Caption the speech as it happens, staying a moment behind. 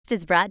podcast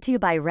is brought to you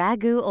by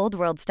Ragu Old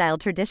World Style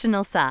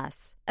Traditional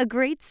Sauce. A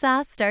great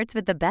sauce starts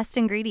with the best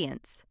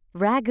ingredients.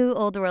 Ragu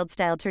Old World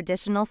Style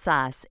Traditional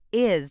Sauce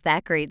is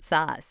that great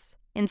sauce.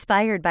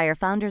 Inspired by our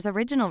founder's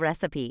original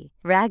recipe,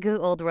 Ragu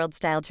Old World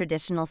Style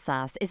Traditional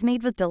Sauce is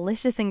made with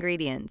delicious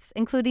ingredients,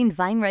 including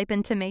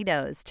vine-ripened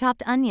tomatoes,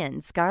 chopped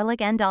onions,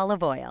 garlic, and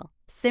olive oil.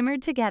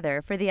 Simmered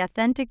together for the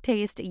authentic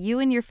taste you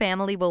and your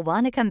family will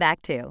want to come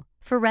back to.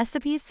 For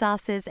recipes,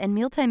 sauces, and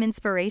mealtime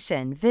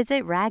inspiration,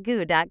 visit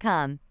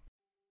ragu.com.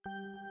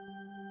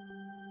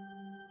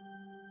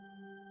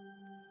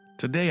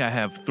 Today I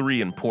have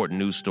three important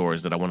news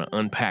stories that I want to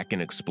unpack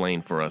and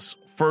explain for us.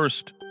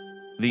 First,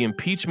 the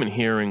impeachment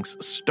hearings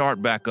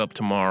start back up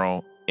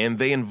tomorrow, and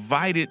they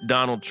invited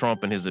Donald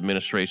Trump and his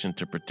administration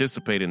to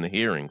participate in the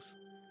hearings.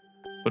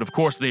 But of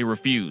course, they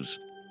refused.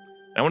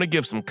 I want to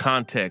give some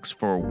context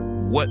for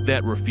what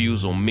that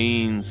refusal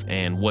means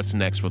and what's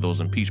next for those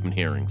impeachment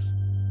hearings.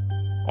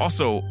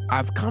 Also,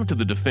 I've come to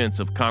the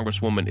defense of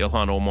Congresswoman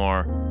Ilhan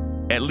Omar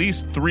at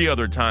least 3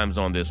 other times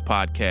on this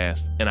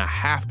podcast, and I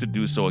have to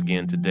do so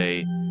again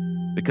today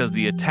because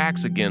the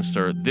attacks against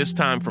her, this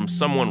time from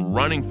someone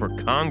running for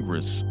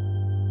Congress,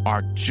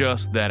 are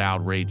just that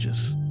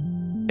outrageous.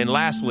 And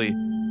lastly,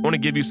 I want to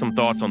give you some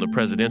thoughts on the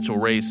presidential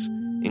race,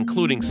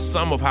 including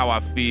some of how I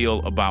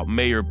feel about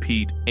Mayor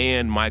Pete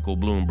and Michael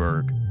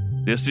Bloomberg.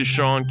 This is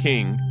Sean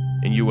King,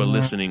 and you are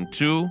listening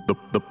to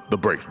The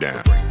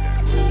Breakdown.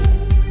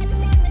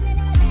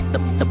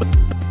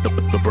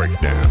 The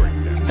Breakdown.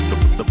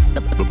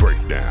 The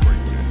Breakdown.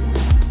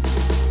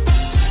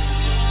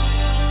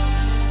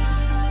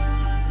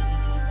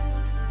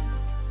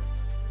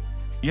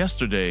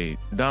 Yesterday,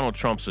 Donald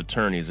Trump's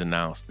attorneys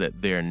announced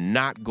that they're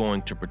not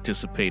going to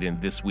participate in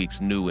this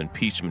week's new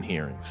impeachment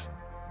hearings.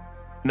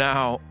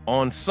 Now,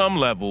 on some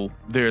level,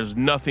 there's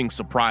nothing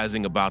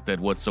surprising about that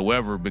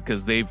whatsoever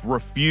because they've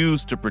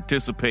refused to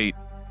participate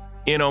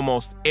in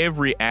almost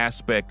every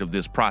aspect of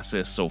this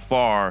process so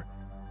far,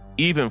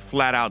 even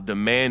flat out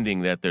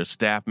demanding that their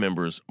staff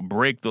members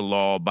break the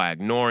law by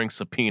ignoring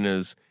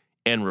subpoenas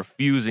and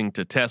refusing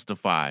to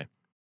testify.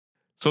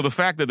 So the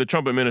fact that the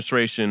Trump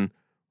administration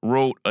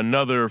wrote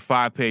another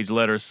 5-page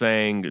letter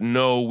saying,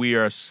 no, we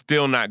are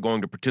still not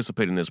going to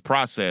participate in this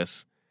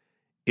process,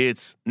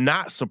 it's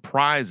not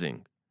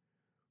surprising.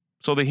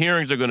 So the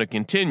hearings are going to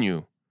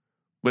continue,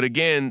 but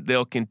again,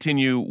 they'll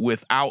continue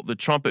without the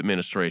Trump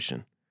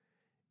administration.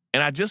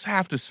 And I just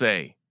have to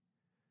say,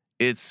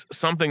 it's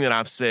something that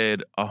I've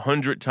said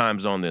 100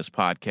 times on this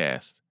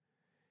podcast.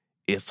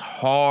 It's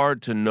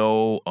hard to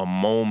know a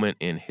moment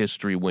in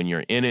history when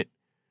you're in it,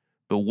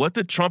 but what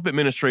the Trump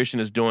administration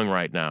is doing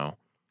right now,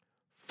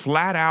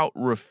 flat out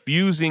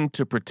refusing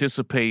to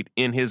participate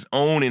in his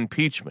own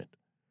impeachment,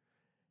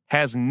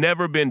 has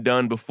never been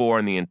done before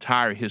in the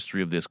entire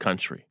history of this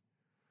country.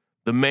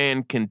 The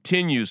man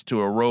continues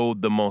to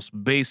erode the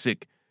most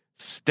basic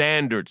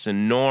standards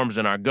and norms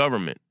in our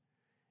government.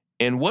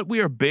 And what we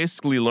are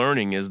basically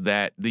learning is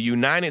that the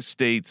United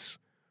States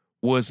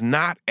was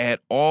not at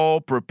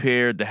all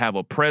prepared to have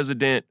a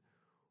president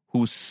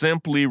who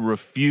simply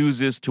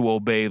refuses to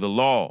obey the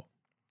law.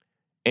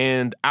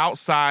 And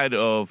outside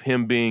of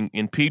him being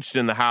impeached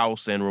in the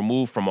House and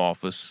removed from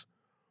office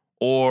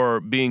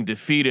or being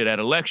defeated at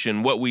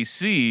election, what we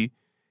see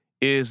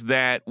is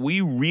that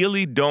we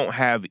really don't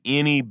have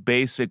any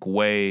basic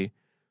way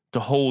to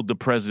hold the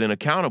president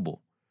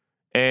accountable.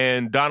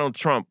 And Donald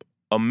Trump,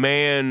 a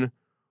man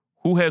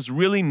who has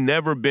really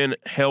never been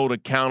held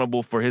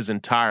accountable for his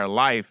entire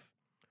life,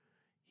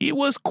 he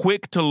was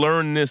quick to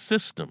learn this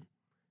system.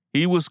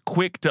 He was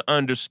quick to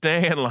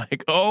understand,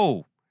 like,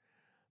 oh,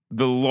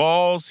 the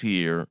laws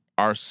here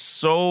are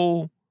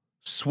so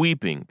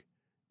sweeping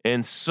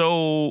and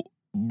so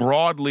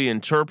broadly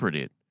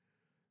interpreted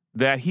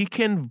that he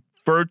can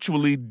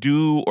virtually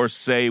do or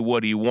say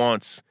what he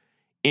wants,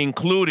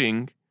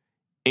 including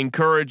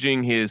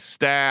encouraging his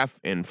staff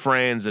and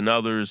friends and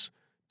others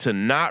to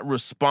not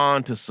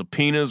respond to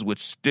subpoenas, which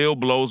still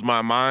blows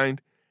my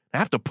mind. I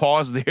have to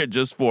pause there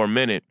just for a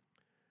minute.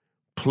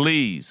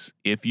 Please,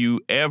 if you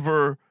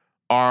ever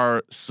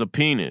are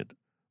subpoenaed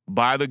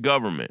by the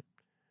government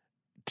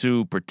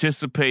to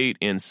participate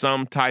in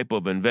some type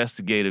of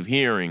investigative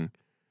hearing,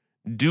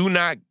 do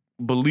not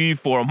believe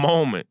for a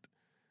moment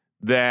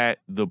that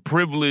the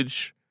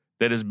privilege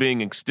that is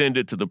being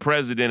extended to the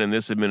president and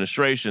this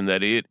administration,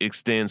 that it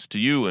extends to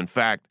you. In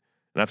fact,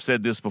 and I've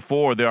said this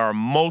before, there are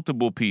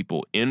multiple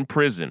people in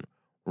prison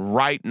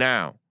right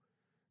now,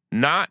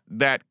 not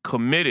that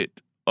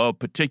committed a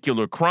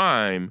particular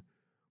crime,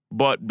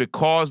 but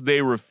because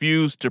they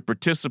refuse to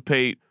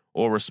participate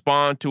or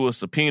respond to a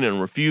subpoena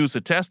and refuse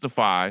to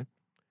testify,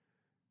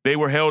 they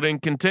were held in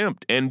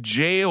contempt and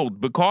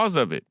jailed because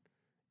of it.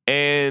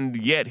 And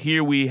yet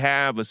here we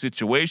have a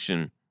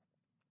situation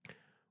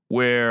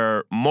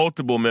where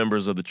multiple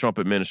members of the Trump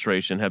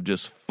administration have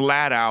just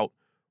flat out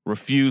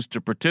refused to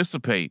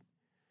participate.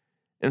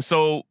 And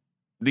so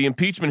the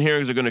impeachment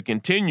hearings are going to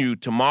continue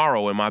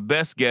tomorrow, and my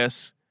best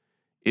guess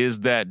is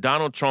that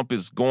Donald Trump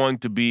is going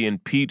to be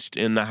impeached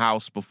in the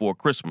House before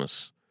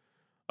Christmas.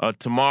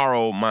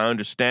 Tomorrow, my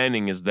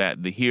understanding is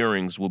that the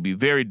hearings will be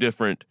very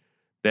different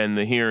than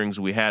the hearings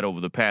we had over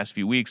the past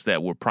few weeks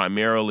that were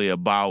primarily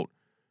about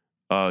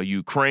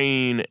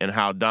Ukraine and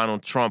how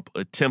Donald Trump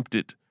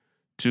attempted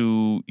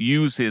to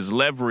use his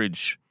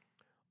leverage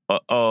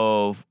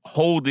of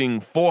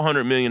holding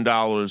 $400 million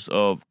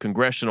of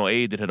congressional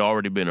aid that had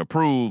already been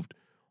approved,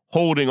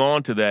 holding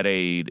on to that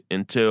aid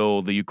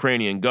until the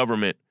Ukrainian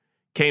government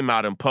came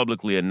out and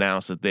publicly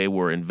announced that they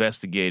were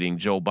investigating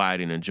Joe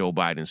Biden and Joe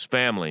Biden's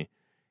family.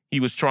 He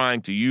was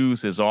trying to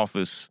use his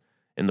office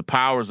and the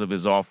powers of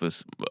his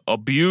office,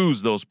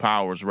 abuse those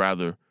powers,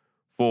 rather,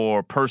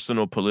 for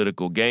personal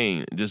political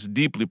gain, just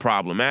deeply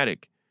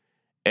problematic.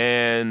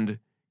 And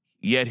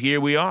yet here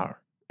we are.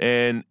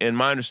 And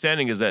my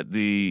understanding is that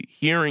the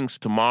hearings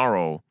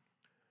tomorrow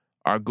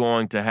are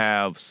going to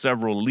have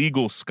several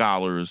legal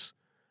scholars,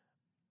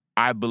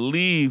 I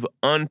believe,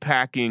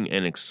 unpacking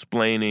and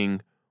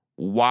explaining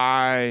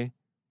why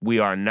we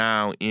are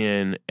now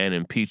in an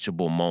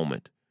impeachable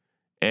moment.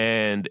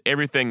 And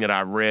everything that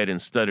I've read and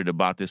studied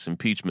about this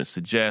impeachment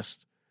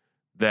suggests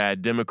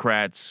that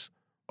Democrats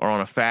are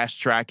on a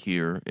fast track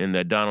here and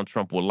that Donald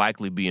Trump will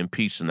likely be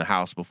impeached in the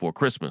House before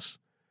Christmas.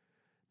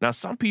 Now,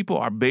 some people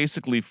are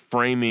basically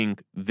framing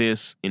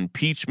this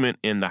impeachment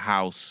in the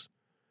House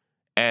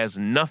as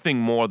nothing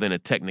more than a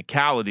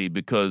technicality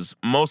because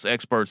most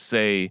experts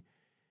say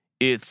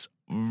it's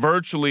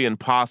virtually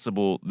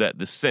impossible that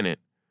the Senate,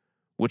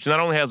 which not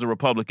only has a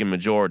Republican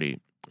majority,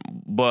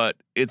 but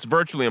it's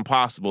virtually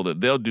impossible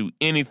that they'll do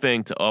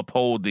anything to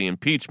uphold the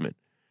impeachment.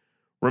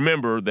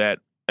 Remember that,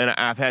 and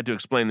I've had to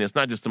explain this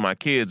not just to my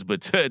kids,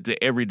 but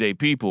to everyday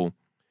people,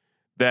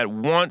 that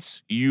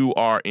once you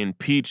are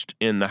impeached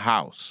in the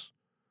House,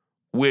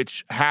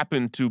 which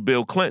happened to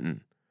Bill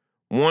Clinton,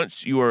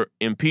 once you are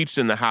impeached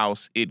in the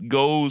House, it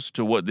goes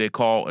to what they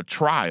call a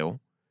trial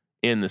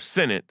in the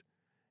Senate,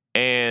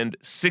 and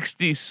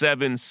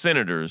 67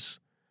 senators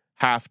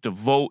have to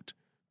vote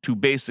to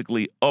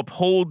basically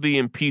uphold the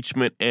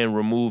impeachment and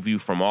remove you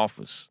from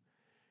office.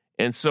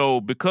 And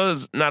so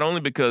not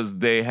only because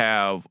they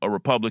have a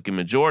Republican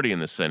majority in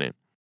the Senate,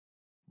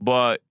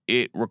 but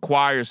it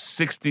requires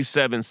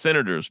 67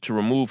 senators to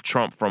remove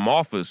Trump from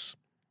office,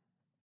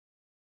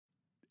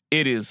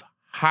 it is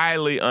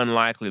highly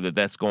unlikely that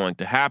that's going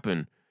to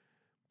happen.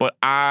 But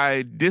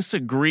I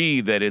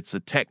disagree that it's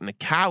a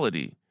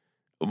technicality.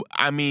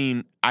 I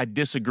mean, I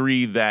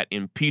disagree that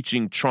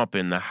impeaching Trump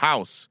in the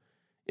House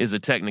is a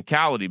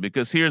technicality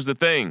because here's the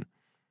thing.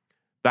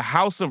 The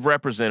House of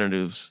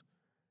Representatives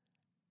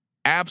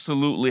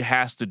absolutely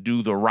has to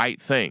do the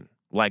right thing.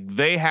 Like,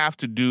 they have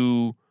to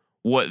do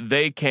what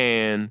they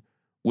can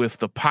with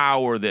the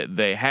power that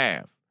they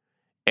have.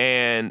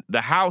 And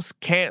the House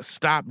can't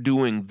stop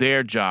doing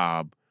their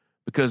job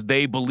because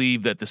they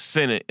believe that the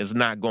Senate is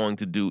not going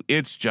to do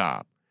its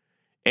job.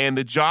 And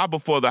the job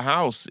before the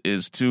House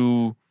is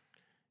to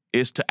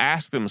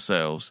ask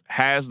themselves,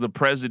 has the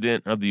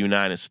President of the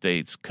United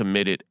States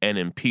committed an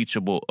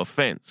impeachable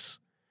offense?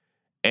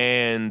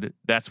 And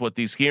that's what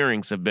these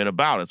hearings have been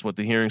about. It's what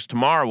the hearings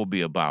tomorrow will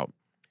be about.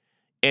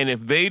 And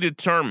if they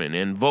determine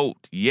and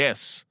vote,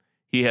 yes,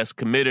 he has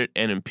committed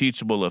an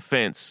impeachable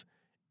offense,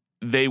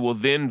 they will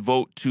then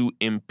vote to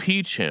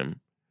impeach him.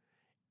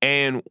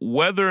 And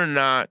whether or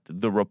not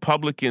the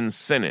Republican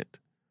Senate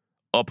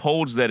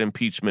upholds that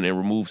impeachment and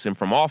removes him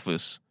from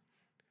office,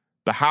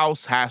 the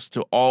House has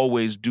to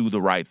always do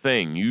the right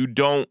thing. You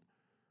don't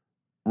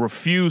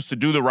refuse to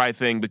do the right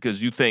thing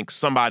because you think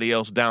somebody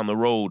else down the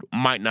road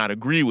might not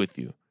agree with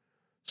you.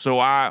 So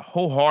I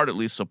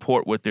wholeheartedly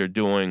support what they're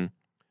doing.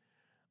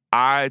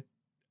 I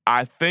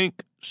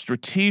think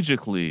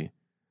strategically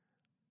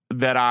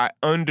that I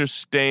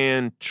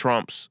understand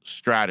Trump's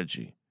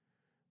strategy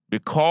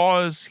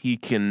because he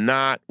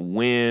cannot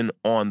win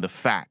on the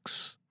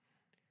facts.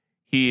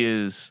 He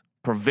is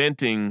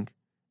preventing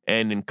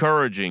and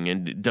encouraging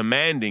and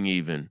demanding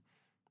even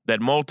that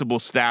multiple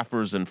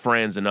staffers and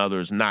friends and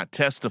others not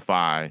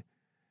testify,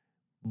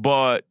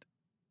 but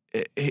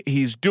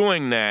he's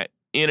doing that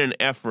in an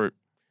effort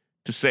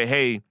to say,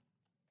 hey,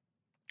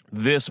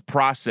 this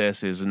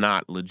process is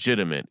not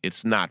legitimate.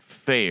 It's not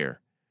fair.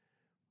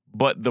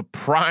 But the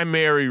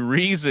primary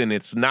reason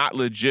it's not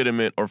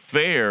legitimate or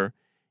fair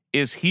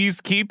is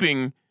he's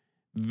keeping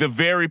the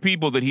very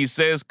people that he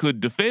says could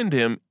defend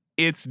him.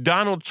 It's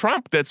Donald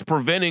Trump that's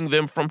preventing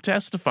them from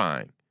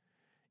testifying.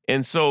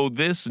 And so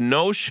this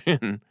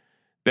notion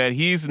that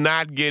he's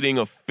not getting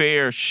a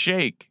fair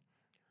shake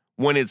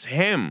when it's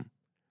him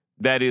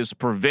that is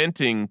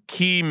preventing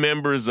key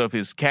members of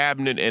his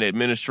cabinet and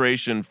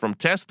administration from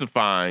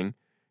testifying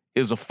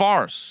is a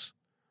farce.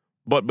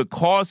 But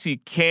because he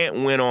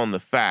can't win on the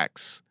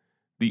facts,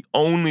 the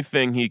only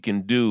thing he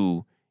can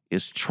do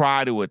is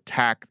try to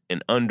attack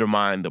and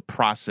undermine the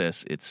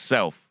process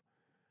itself.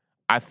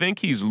 I think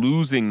he's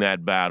losing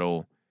that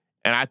battle,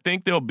 and I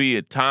think there'll be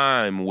a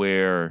time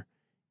where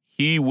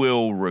he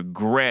will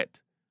regret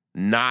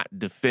not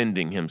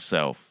defending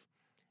himself.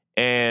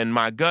 And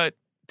my gut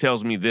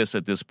tells me this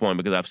at this point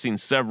because I've seen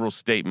several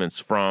statements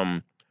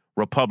from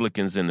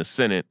Republicans in the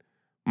Senate.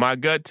 my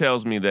gut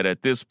tells me that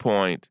at this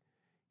point,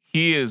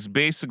 he is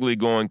basically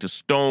going to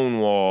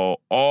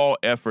stonewall all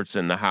efforts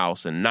in the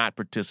House and not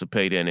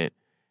participate in it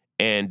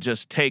and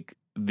just take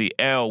the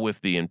L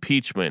with the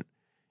impeachment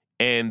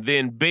and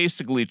then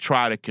basically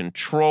try to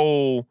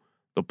control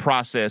the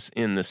process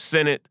in the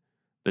Senate,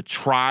 the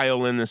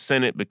trial in the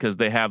Senate, because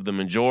they have the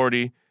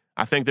majority.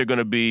 I think they're going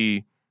to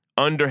be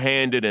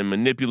underhanded and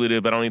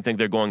manipulative. I don't even think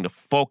they're going to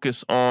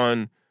focus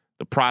on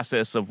the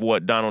process of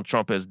what Donald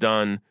Trump has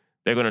done.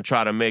 They're going to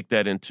try to make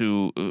that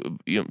into,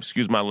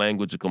 excuse my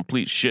language, a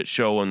complete shit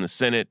show in the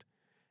Senate.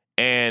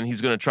 And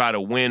he's going to try to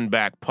win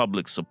back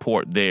public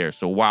support there.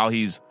 So while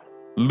he's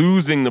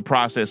losing the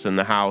process in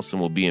the House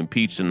and will be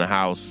impeached in the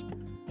House,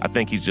 I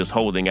think he's just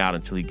holding out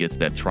until he gets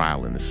that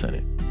trial in the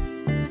Senate.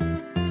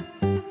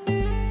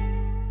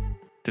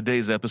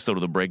 Today's episode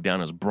of The Breakdown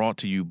is brought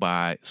to you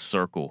by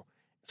Circle.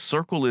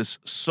 Circle is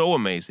so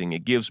amazing.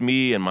 It gives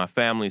me and my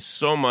family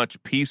so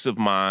much peace of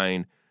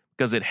mind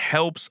because it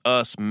helps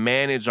us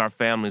manage our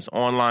family's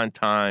online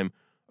time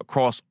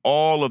across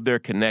all of their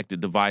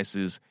connected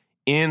devices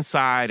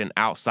inside and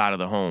outside of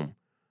the home.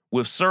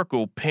 With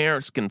Circle,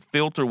 parents can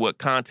filter what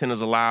content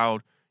is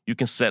allowed. You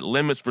can set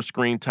limits for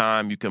screen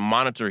time. You can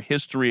monitor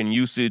history and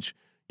usage.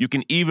 You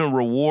can even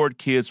reward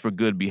kids for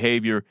good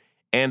behavior.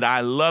 And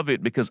I love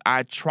it because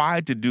I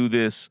tried to do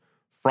this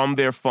from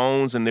their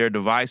phones and their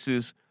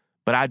devices,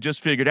 but I just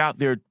figured out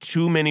there are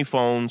too many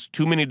phones,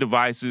 too many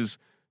devices,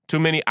 too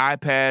many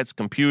iPads,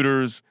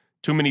 computers,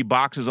 too many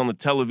boxes on the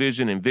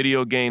television and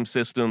video game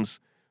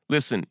systems.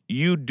 Listen,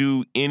 you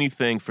do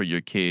anything for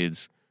your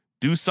kids.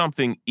 Do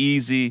something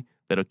easy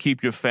that'll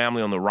keep your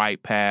family on the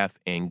right path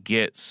and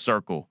get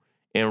Circle.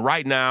 And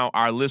right now,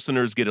 our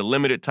listeners get a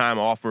limited time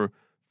offer,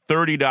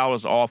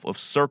 $30 off of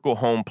Circle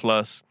Home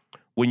Plus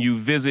when you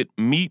visit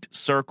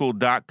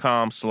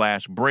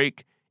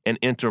meetcircle.com/break and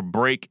enter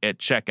break at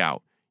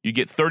checkout. You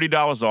get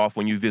 $30 off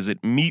when you visit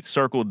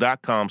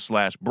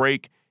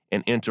meetcircle.com/break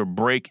and enter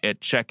break at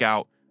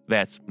checkout.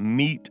 That's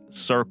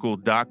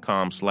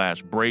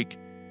meetcircle.com/break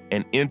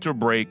and enter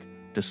break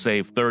to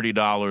save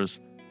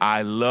 $30.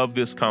 I love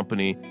this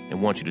company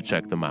and want you to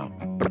check them out.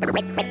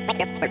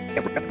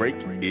 Break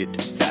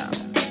it down.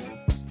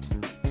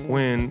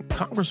 When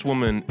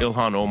Congresswoman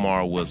Ilhan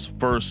Omar was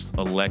first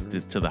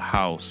elected to the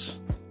House,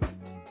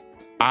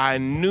 I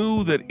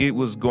knew that it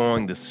was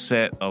going to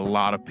set a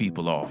lot of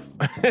people off.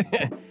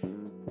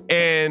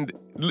 And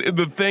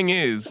the thing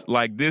is,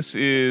 like, this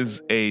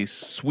is a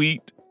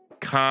sweet,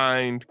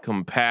 kind,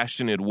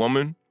 compassionate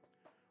woman,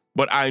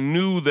 but I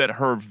knew that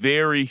her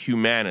very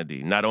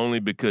humanity, not only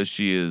because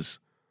she is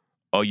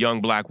a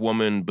young black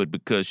woman, but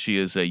because she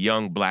is a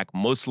young black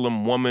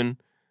Muslim woman,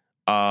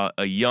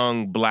 a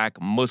young black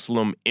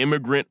Muslim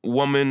immigrant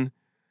woman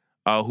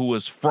who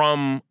is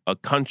from a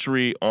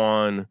country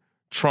on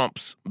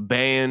Trump's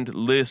banned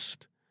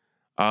list,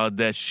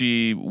 that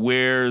she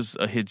wears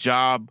a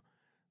hijab.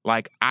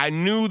 Like, I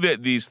knew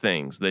that these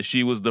things, that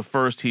she was the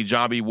first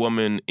hijabi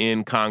woman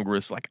in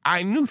Congress, like,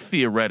 I knew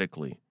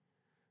theoretically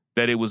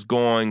that it was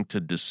going to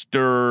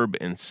disturb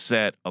and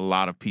set a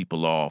lot of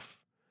people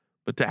off.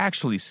 But to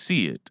actually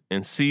see it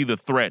and see the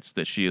threats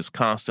that she is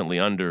constantly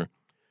under,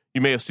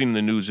 you may have seen in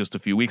the news just a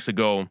few weeks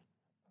ago,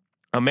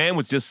 a man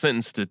was just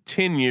sentenced to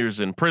 10 years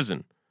in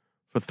prison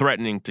for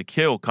threatening to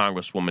kill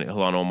Congresswoman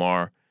Ilhan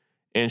Omar.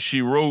 And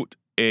she wrote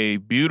a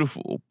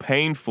beautiful,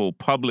 painful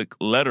public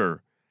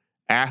letter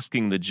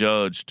asking the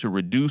judge to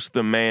reduce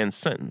the man's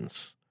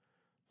sentence.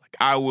 Like,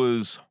 I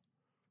was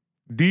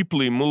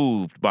deeply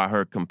moved by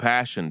her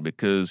compassion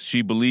because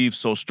she believes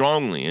so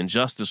strongly in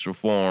justice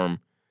reform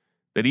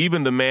that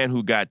even the man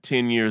who got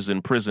 10 years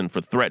in prison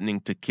for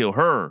threatening to kill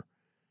her,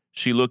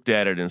 she looked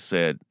at it and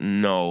said,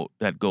 no,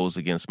 that goes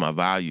against my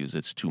values.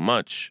 It's too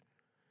much.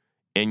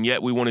 And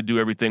yet we want to do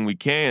everything we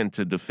can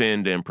to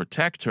defend and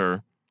protect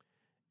her.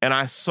 And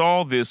I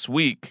saw this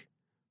week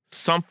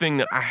something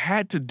that I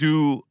had to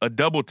do a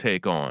double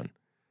take on.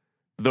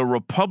 The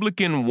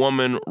Republican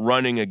woman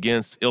running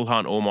against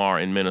Ilhan Omar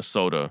in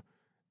Minnesota,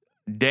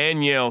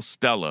 Danielle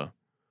Stella,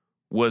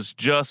 was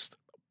just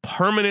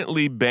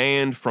permanently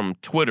banned from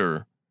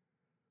Twitter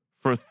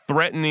for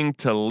threatening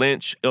to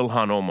lynch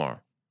Ilhan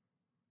Omar.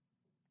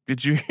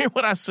 Did you hear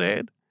what I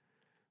said?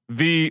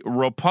 The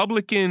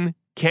Republican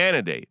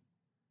candidate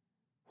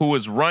who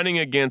was running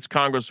against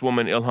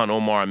Congresswoman Ilhan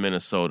Omar in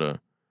Minnesota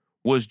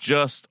was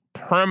just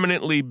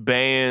permanently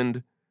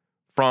banned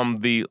from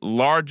the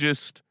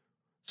largest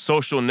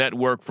social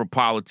network for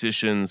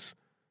politicians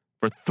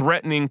for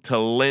threatening to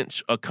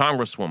lynch a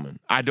congresswoman.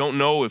 I don't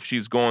know if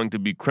she's going to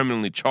be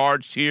criminally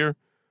charged here,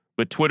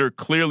 but Twitter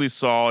clearly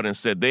saw it and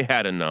said they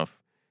had enough.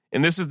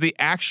 And this is the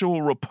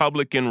actual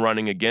Republican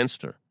running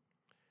against her.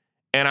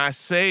 And I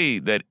say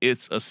that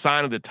it's a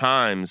sign of the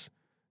times,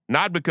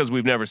 not because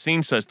we've never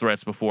seen such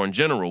threats before in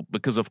general,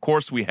 because of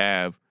course we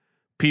have.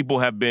 People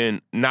have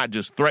been not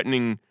just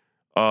threatening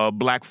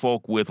black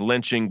folk with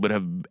lynching, but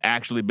have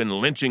actually been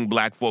lynching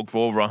black folk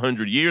for over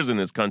 100 years in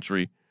this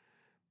country.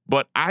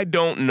 But I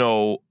don't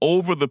know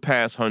over the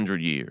past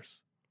 100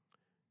 years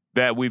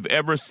that we've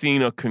ever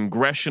seen a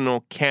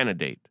congressional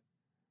candidate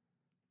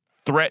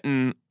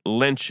threaten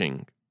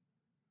lynching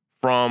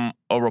from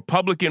a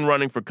Republican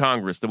running for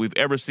Congress that we've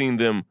ever seen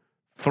them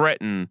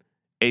threaten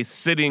a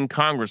sitting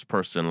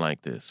congressperson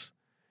like this.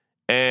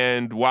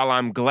 And while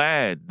I'm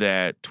glad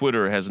that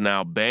Twitter has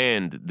now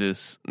banned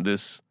this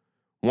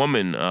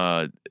woman,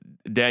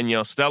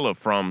 Danielle Stella,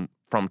 from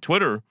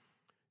Twitter,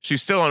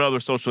 she's still on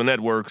other social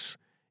networks.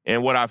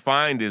 And what I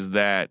find is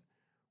that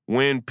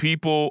when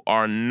people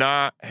are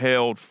not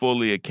held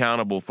fully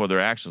accountable for their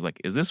actions, like,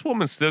 is this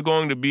woman still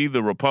going to be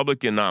the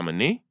Republican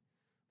nominee?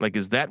 Like,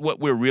 is that what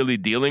we're really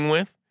dealing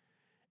with?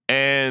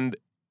 And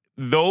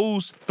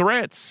those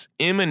threats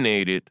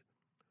emanated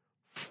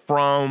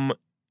from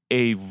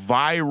a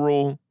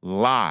viral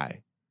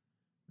lie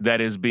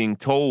that is being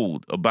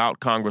told about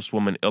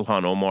Congresswoman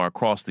Ilhan Omar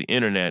across the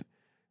internet,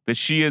 that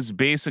she is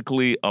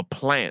basically a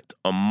plant,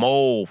 a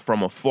mole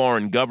from a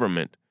foreign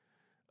government.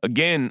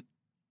 Again,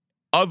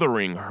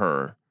 othering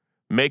her,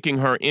 making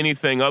her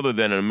anything other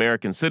than an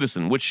American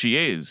citizen, which she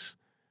is,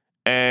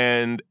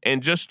 and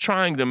just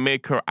trying to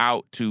make her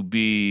out to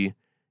be,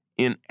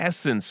 in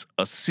essence,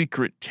 a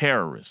secret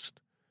terrorist.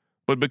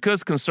 But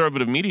because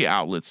conservative media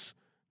outlets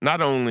not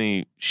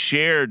only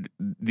shared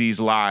these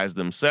lies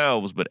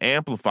themselves, but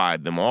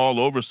amplified them all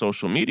over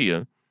social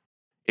media,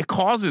 it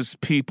causes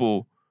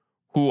people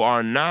who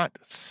are not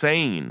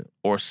sane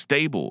or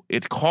stable,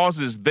 it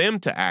causes them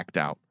to act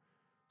out.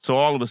 So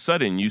all of a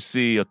sudden, you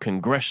see a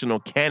congressional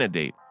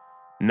candidate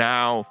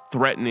now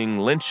threatening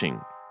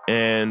lynching,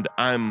 and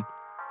I'm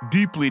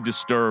deeply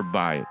disturbed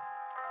by it.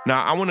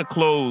 Now, I want to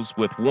close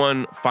with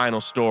one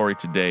final story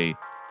today,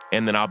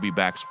 and then I'll be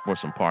back for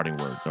some parting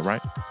words, all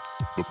right?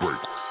 The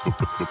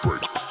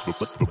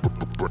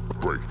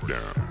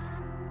breakdown.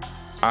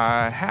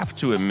 I have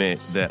to admit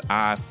that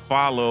I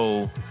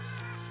follow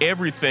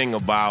everything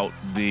about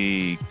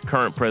the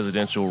current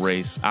presidential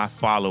race. I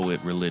follow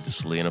it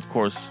religiously. And of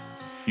course,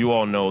 you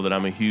all know that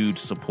I'm a huge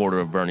supporter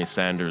of Bernie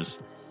Sanders.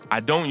 I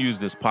don't use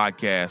this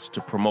podcast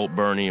to promote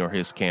Bernie or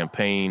his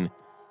campaign,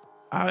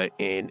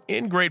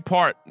 in great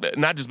part,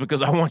 not just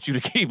because I want you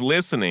to keep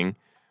listening,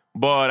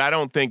 but I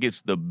don't think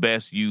it's the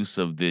best use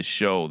of this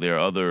show. There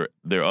are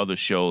other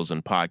shows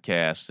and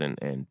podcasts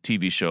and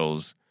TV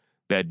shows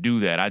that do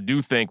that. I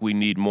do think we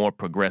need more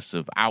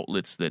progressive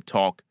outlets that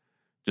talk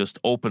just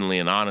openly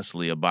and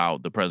honestly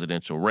about the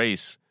presidential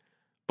race.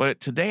 But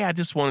today I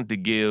just wanted to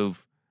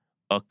give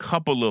a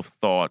couple of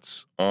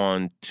thoughts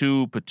on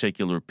two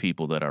particular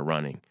people that are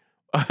running.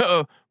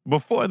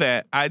 Before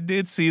that, I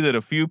did see that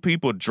a few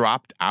people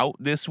dropped out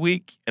this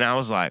week, and I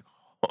was like,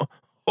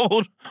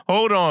 hold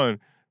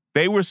on.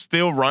 They were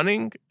still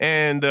running,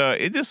 and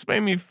it just made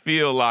me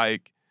feel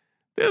like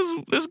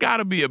there's got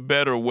to be a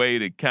better way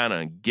to kind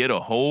of get a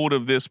hold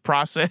of this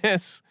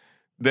process,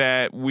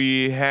 that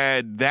we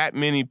had that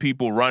many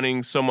people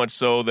running, so much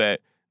so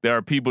that there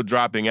are people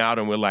dropping out,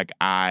 and we're like,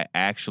 I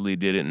actually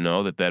didn't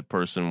know that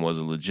person was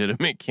a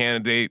legitimate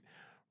candidate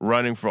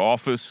running for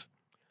office.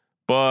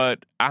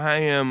 But I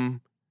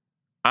am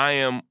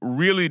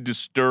really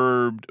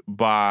disturbed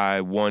by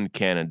one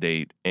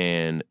candidate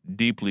and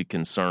deeply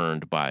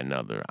concerned by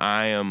another.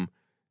 I am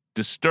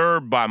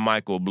disturbed by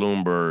Michael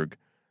Bloomberg.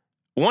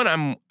 One,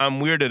 I'm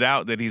weirded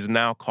out that he's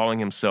now calling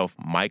himself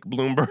Mike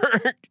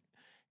Bloomberg.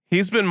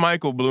 He's been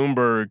Michael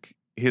Bloomberg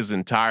his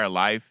entire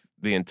life.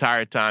 The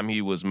entire time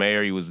he was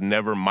mayor, he was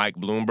never Mike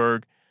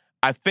Bloomberg.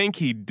 I think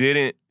he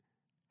didn't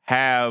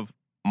have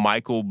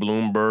Michael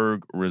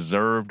Bloomberg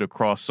reserved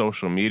across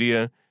social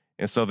media,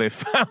 and so they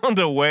found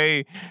a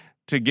way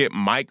to get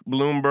Mike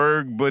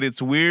Bloomberg. But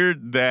it's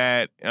weird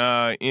that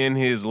in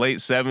his late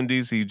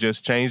 70s, he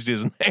just changed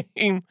his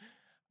name.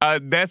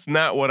 That's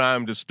not what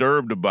I'm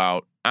disturbed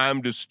about.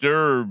 I'm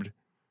disturbed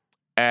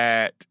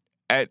at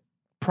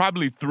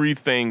probably three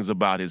things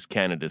about his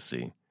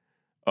candidacy.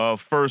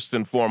 First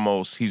and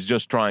foremost, he's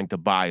just trying to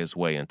buy his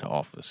way into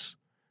office.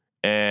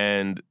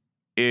 And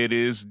it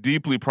is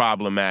deeply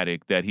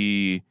problematic that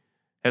he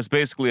has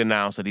basically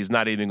announced that he's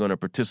not even going to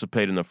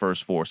participate in the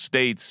first 4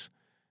 states.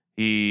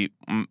 He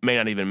may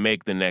not even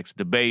make the next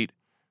debate,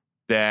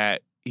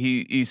 that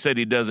he said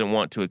he doesn't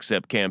want to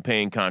accept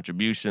campaign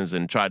contributions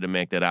and tried to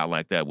make that out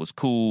like that was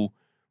cool.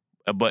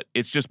 But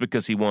it's just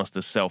because he wants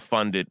to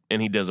self-fund it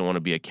and he doesn't want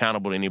to be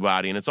accountable to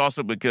anybody. And it's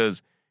also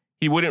because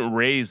he wouldn't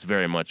raise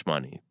very much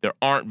money. There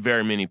aren't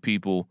very many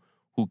people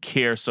who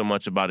care so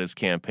much about his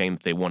campaign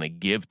that they want to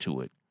give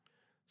to it.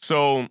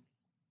 So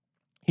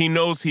he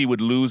knows he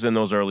would lose in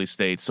those early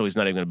states, so he's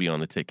not even going to be on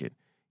the ticket.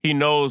 He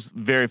knows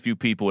very few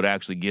people would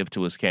actually give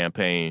to his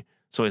campaign,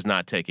 so he's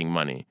not taking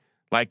money.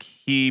 Like,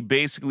 he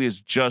basically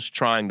is just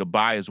trying to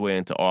buy his way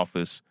into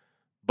office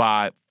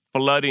by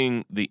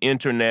flooding the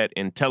internet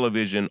and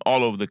television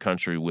all over the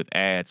country with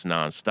ads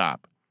nonstop.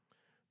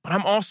 But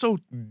I'm also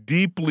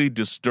deeply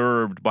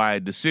disturbed by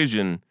a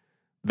decision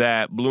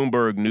that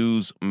Bloomberg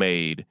News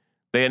made.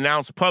 They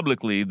announced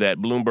publicly that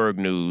Bloomberg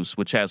News,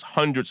 which has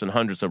hundreds and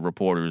hundreds of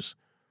reporters,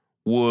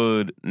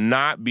 would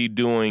not be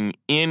doing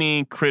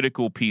any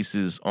critical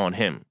pieces on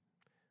him.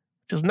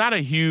 Which is not a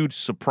huge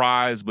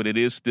surprise, but it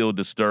is still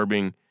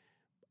disturbing.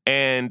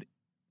 And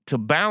to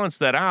balance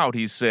that out,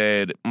 he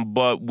said,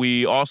 but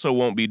we also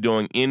won't be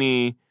doing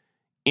any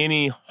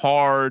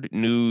hard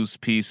news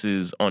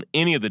pieces on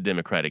any of the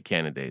Democratic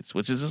candidates,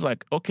 which is just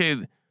like,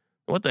 okay,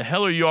 what the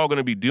hell are you all going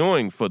to be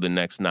doing for the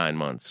next 9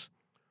 months?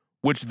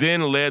 Which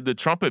then led the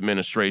Trump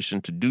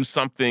administration to do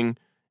something,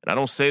 and I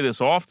don't say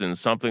this often,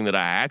 something that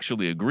I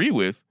actually agree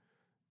with.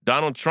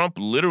 Donald Trump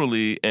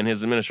literally and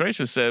his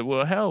administration said,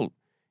 well, hell,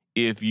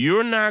 if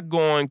your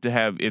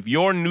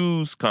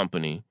news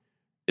company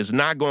is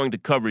not going to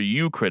cover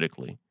you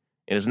critically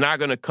and is not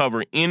going to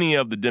cover any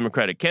of the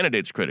Democratic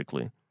candidates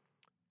critically,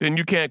 then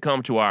you can't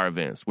come to our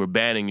events. We're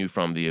banning you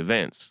from the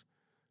events.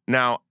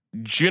 Now,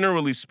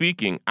 generally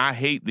speaking, I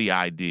hate the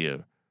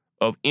idea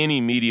of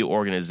any media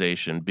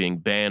organization being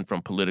banned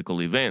from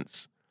political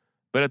events.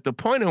 But at the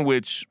point in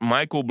which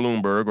Michael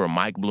Bloomberg or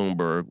Mike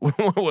Bloomberg,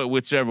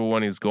 whichever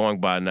one he's going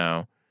by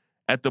now,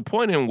 at the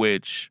point in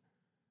which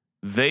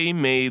they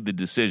made the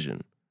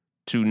decision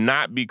to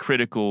not be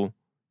critical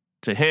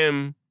to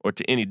him or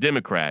to any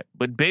Democrat,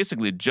 but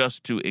basically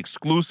just to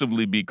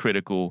exclusively be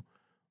critical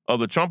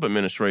of the Trump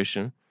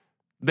administration,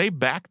 they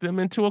backed them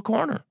into a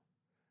corner.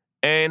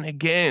 And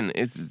again,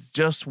 it's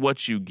just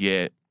what you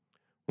get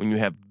when you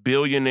have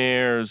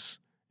billionaires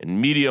and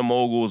media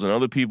moguls and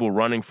other people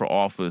running for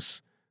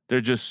office. There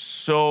are just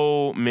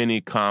so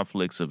many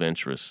conflicts of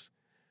interest.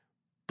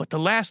 But the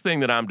last thing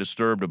that I'm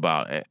disturbed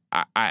about,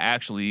 I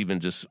actually even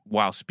just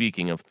while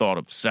speaking have thought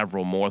of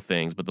several more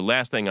things, but the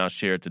last thing I'll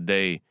share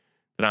today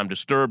that I'm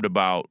disturbed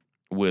about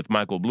with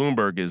Michael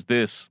Bloomberg is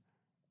this.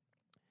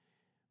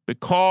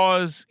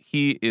 Because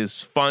he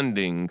is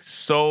funding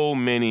so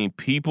many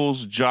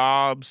people's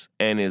jobs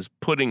and is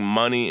putting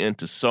money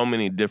into so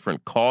many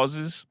different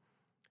causes,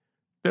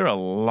 there are a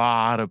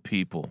lot of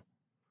people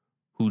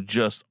who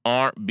just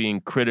aren't being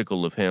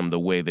critical of him the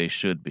way they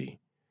should be.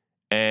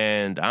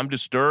 And I'm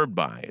disturbed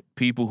by it.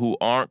 People who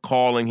aren't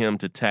calling him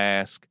to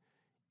task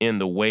in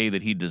the way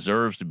that he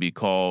deserves to be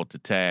called to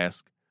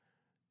task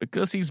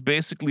because he's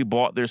basically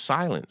bought their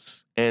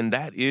silence. And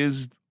that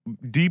is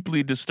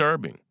deeply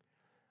disturbing.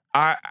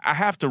 I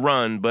have to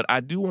run, but I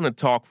do want to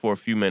talk for a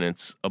few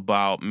minutes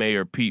about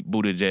Mayor Pete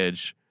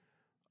Buttigieg,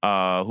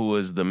 who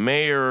is the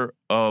mayor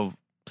of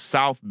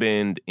South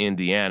Bend,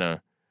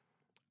 Indiana.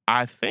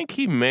 I think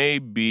he may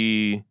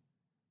be,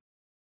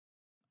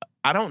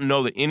 I don't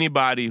know that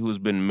anybody who's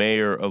been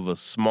mayor of a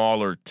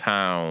smaller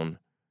town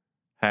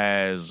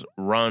has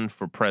run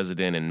for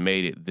president and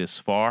made it this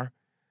far.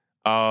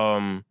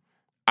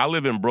 I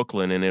live in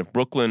Brooklyn, and if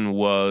Brooklyn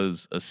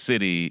was a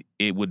city,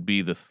 it would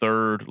be the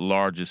third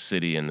largest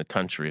city in the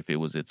country if it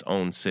was its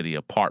own city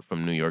apart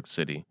from New York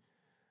City.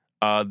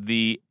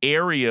 The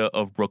area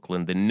of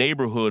Brooklyn, the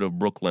neighborhood of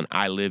Brooklyn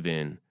I live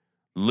in,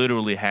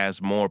 literally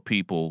has more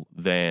people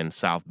than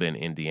South Bend,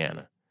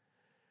 Indiana.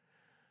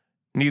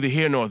 Neither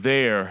here nor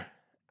there.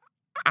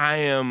 I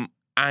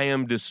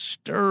am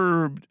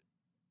disturbed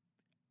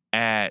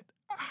at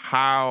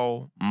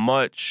how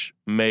much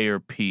Mayor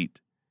Pete,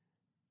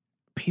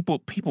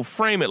 people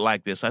frame it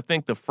like this. I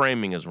think the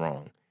framing is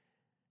wrong.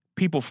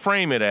 People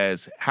frame it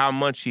as how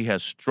much he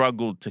has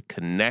struggled to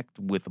connect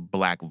with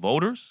black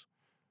voters,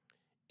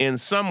 in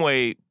some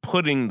way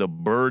putting the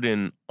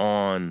burden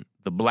on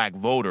the black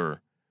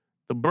voter.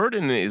 The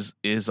burden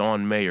is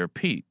on Mayor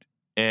Pete.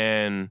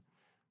 And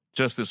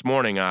just this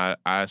morning,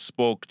 I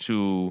spoke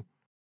to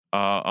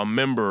a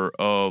member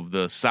of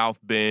the South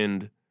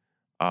Bend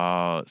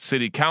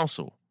City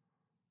Council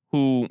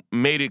who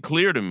made it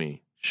clear to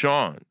me,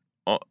 Sean,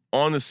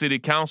 on the city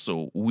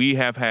council, we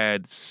have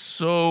had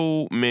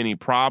so many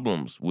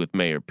problems with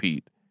Mayor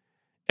Pete.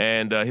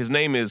 And his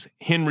name is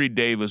Henry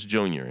Davis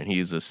Jr., and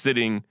he's a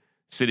sitting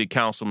city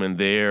councilman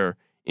there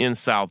in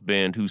South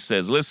Bend who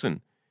says,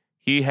 listen,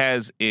 he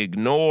has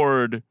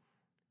ignored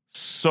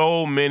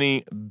so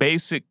many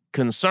basic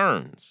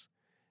concerns.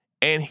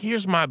 And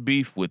here's my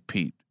beef with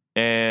Pete.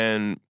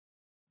 And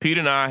Pete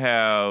and I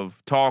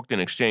have talked and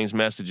exchanged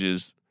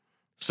messages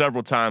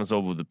several times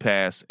over the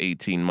past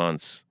 18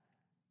 months.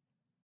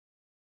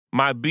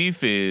 My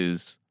beef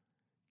is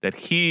that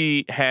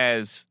he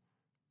has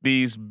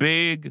these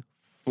big,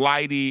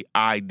 flighty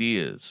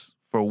ideas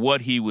for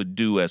what he would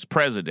do as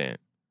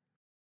president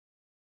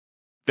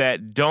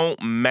that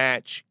don't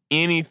match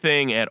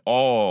anything at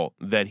all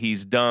that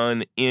he's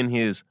done in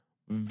his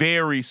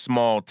very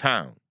small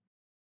town.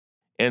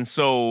 And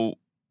so,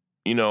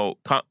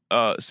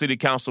 City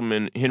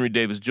Councilman Henry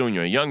Davis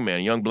Jr., a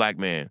young black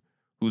man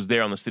who's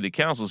there on the city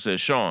council, says,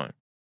 Sean,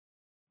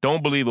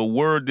 don't believe a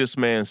word this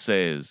man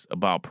says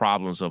about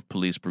problems of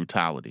police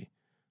brutality.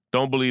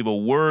 Don't believe a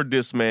word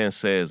this man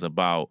says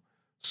about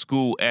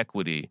school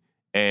equity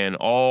and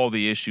all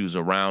the issues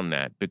around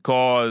that,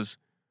 because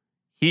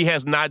he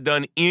has not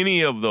done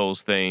any of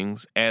those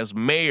things as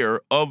mayor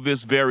of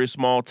this very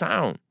small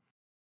town.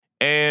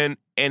 And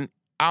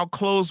I'll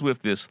close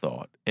with this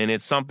thought, and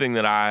it's something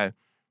that I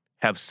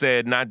have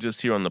said not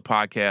just here on the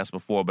podcast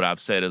before, but I've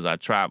said as I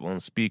travel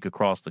and speak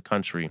across the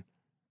country.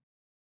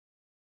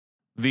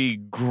 The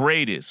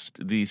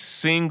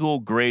single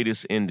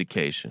greatest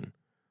indication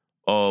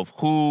of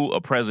who a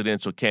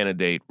presidential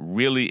candidate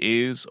really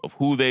is, of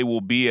who they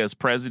will be as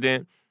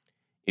president,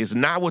 is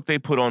not what they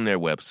put on their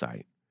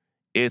website.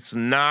 It's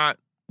not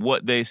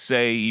what they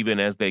say even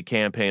as they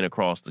campaign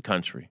across the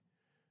country.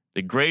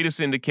 The greatest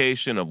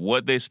indication of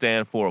what they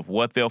stand for, of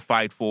what they'll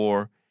fight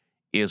for,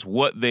 is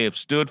what they have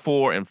stood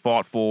for and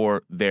fought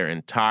for their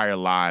entire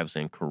lives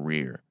and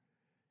career.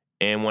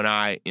 And when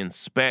I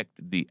inspect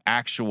the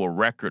actual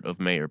record of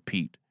Mayor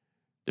Pete,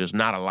 there's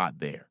not a lot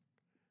there.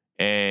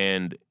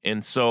 And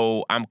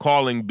so I'm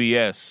calling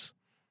BS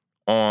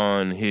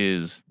on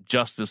his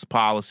justice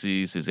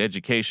policies, his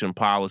education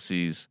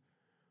policies,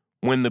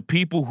 when the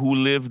people who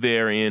live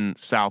there in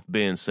South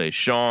Bend say,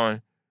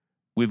 Sean,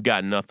 we've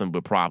got nothing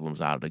but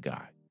problems out of the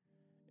guy.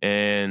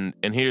 And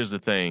here's the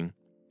thing.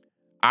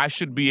 I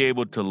should be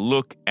able to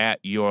look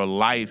at your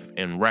life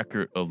and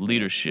record of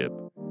leadership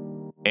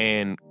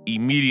and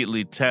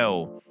immediately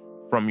tell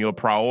from your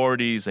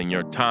priorities and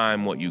your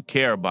time what you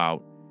care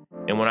about.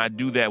 And when I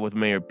do that with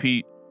Mayor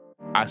Pete,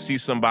 I see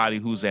somebody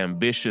who's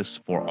ambitious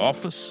for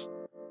office,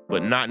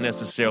 but not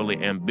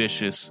necessarily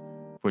ambitious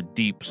for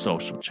deep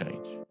social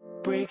change.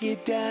 Break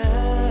it down.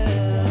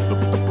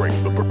 The break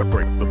down. The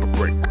break down. The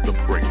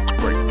break down.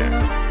 Break it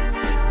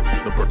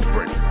down. The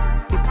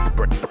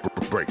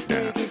break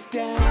down.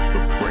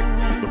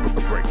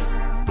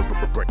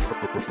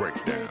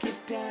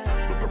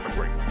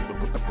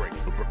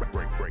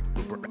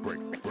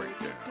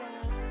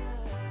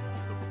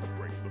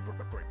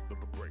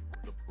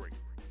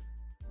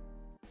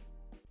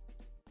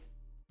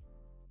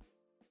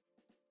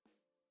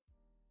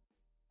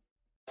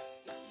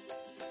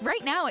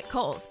 Right now at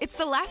Kohl's, it's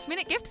the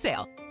last-minute gift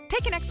sale.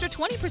 Take an extra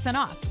 20%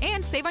 off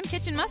and save on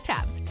kitchen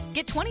must-haves.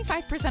 Get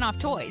 25% off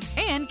toys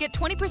and get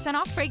 20%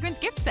 off fragrance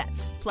gift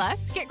sets.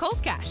 Plus, get Kohl's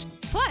Cash.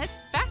 Plus,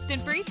 fast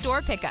and free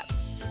store pickup.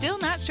 Still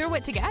not sure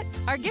what to get?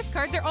 Our gift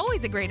cards are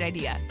always a great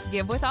idea.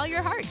 Give with all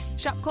your heart.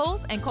 Shop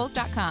Kohl's and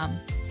Kohl's.com.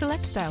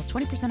 Select styles,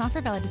 20% offer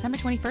valid December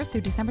 21st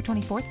through December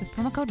 24th with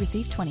promo code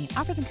RECEIVE20.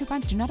 Offers and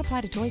coupons do not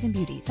apply to toys and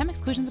beauty. Some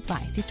exclusions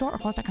apply. See store or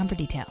Kohl's.com for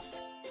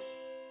details.